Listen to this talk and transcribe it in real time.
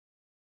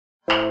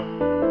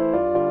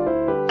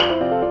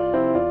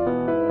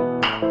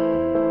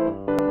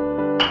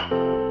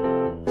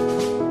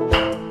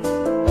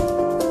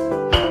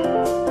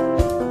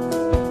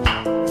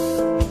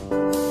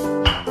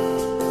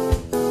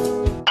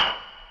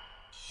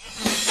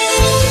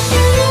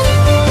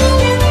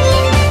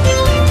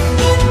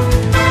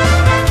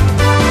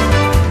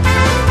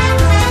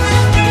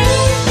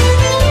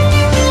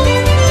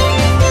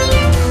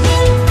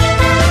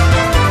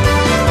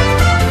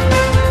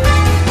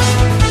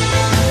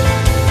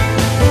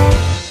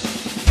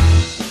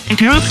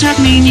Corrupt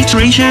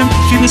administration,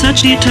 filled with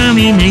such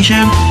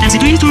determination, as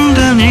it went through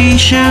the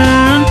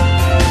nation.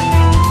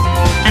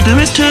 At the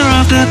master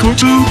of the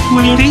courtroom,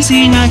 when you're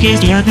facing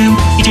against the other,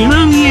 it's your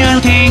money I'll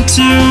take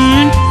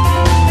soon.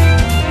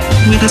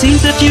 With the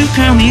sins that you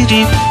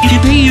committed, if you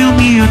pay you'll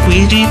be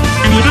acquitted,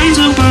 and your crimes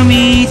will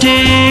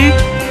permitted.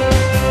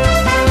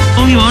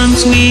 Only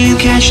once we'll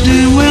catch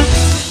the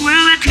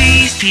well at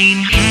least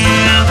in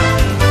hell.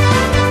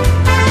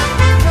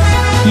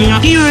 Your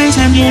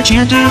appearance and your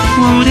chatter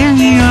won't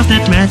any of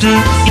that matter.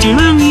 It's your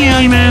money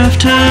I'm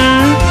after.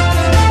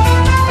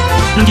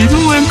 Don't you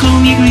go and call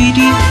me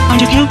greedy,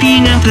 I'm just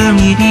helping out the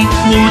needy.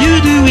 What would you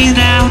do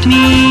without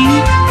me?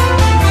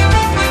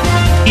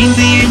 In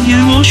the end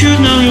you all should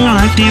know your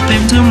life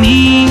depends on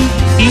me.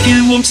 If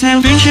you want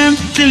salvation,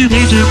 then you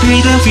better pay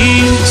the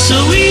fee.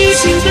 So it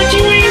seems that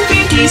you're in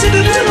 50s and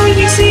that is my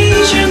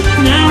decision.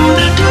 Now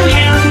that I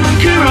have my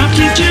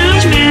corrupted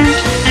judgment,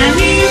 and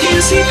if you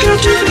seek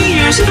out to free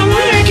yourself from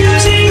my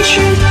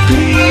accusation,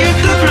 pay up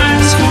the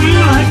price for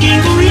your life,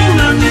 give all your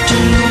money to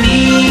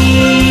me.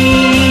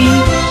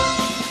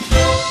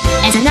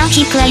 As a now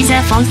he plays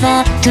a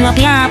father to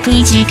appear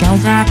preachy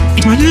cover.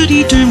 It's my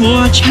duty to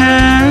watch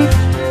her.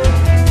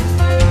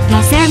 The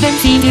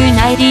servants seem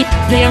united,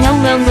 they are no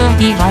longer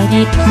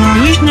divided. My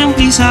wish now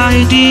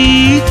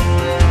decided.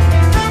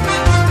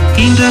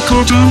 In the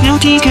courtroom, now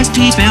he cast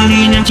his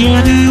belly and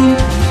yadu.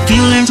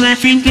 Villains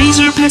laughing,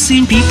 laser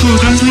passing, people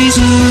comes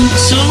resume.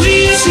 So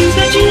it seems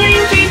that you're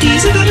in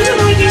 50s and that is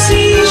my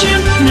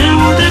decision.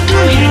 Now that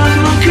I have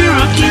my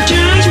corrupted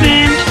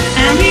judgment,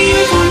 and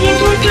if I'm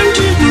important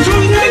to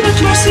control the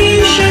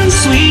position,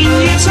 swing,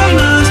 yes I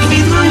must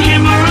with my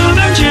hammer of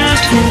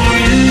unjust for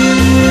you.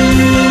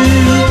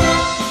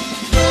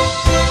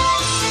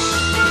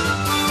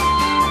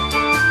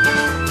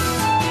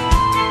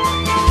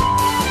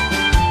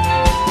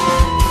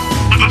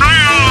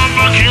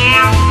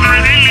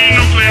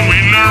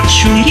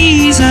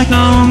 Surely he's a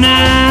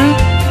goner.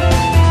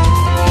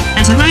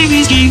 As the life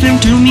is given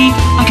to me,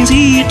 I can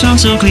see it all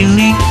so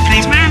clearly.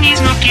 This man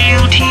is not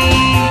guilty.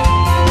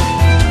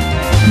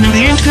 Now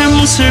the outcome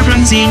was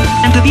surprising,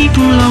 and the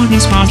people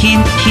always spot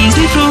him. He's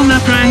dead from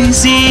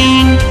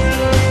uprising.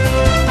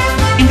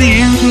 In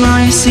the end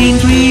my sin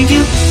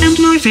revealed, and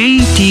my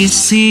fate is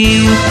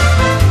sealed.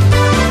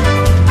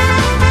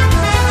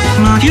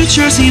 My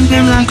future seemed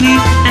unlikely,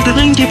 and the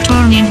flame kept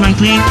burning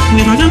brightly,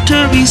 with my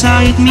daughter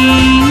beside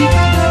me.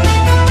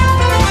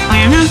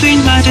 I am nothing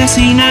but a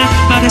sinner,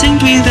 but a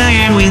saint with I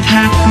am with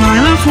her.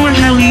 My love for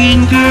her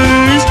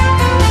lingers.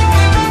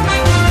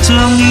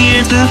 Slowly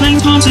as the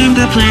flames consume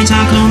the place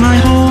I call my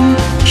home,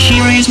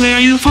 here is where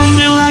you find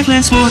the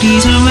lifeless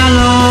bodies all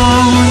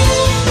alone.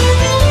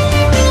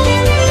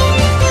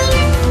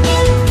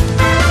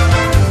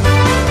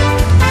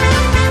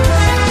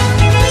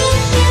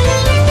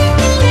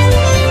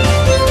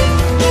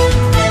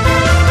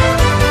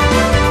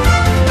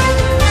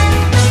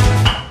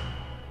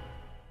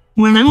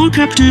 When I woke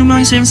up to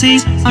my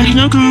senses, I had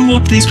no clue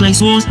what this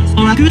place was.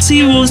 All I could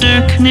see was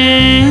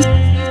darkness.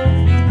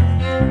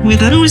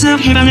 With the doors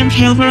of heaven and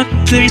hell,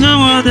 there is no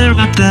other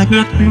but the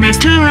good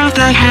master of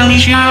the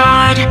hellish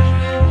yard.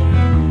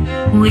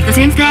 With the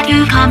sins that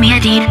you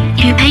committed,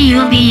 if you pay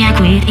you'll be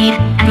acquitted,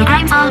 and your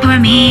crimes all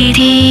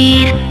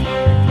permitted.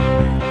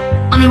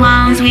 Only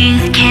ones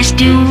with cash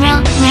do well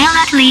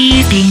at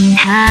least in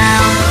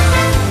hell.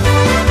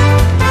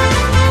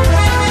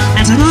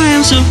 As I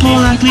am so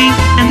politely,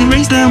 and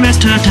embrace the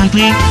master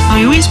tightly,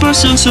 I whisper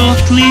so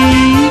softly.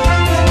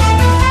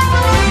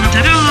 Not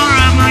a dollar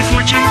of my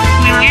fortune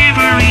will I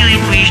ever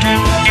relinquish her,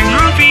 and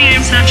no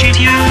freedom such as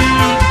you.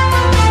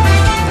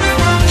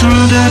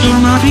 Through the door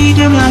my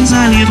freedom lies,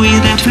 I live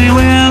without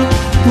farewell,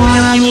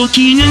 while I walk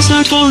in and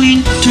start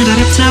falling to the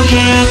depths of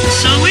hell.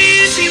 So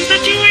it seems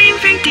that you are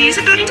in 50s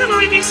and that is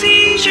my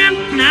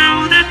decision.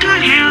 Now that I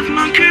have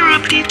my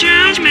corrupted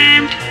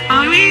judgment,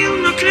 I will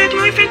not let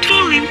my fate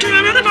fall into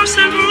another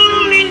person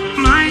ruling.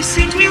 My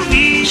sins will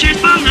be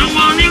shared by no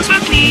one else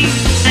but me.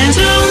 And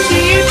so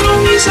the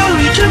promise I